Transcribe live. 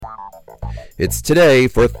It's today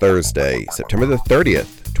for Thursday, September the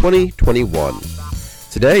 30th, 2021.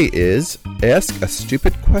 Today is Ask a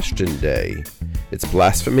Stupid Question Day. It's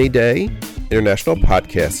Blasphemy Day, International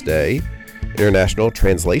Podcast Day, International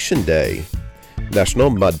Translation Day,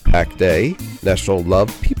 National Mud Pack Day, National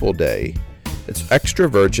Love People Day. It's Extra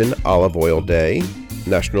Virgin Olive Oil Day,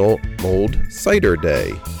 National Mulled Cider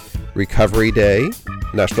Day, Recovery Day,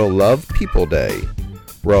 National Love People Day,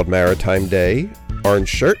 World Maritime Day, Orange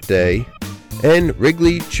Shirt Day, and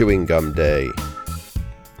Wrigley Chewing Gum Day.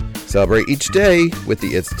 Celebrate each day with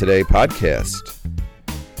the It's Today podcast.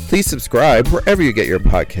 Please subscribe wherever you get your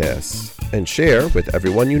podcasts and share with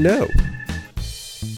everyone you know.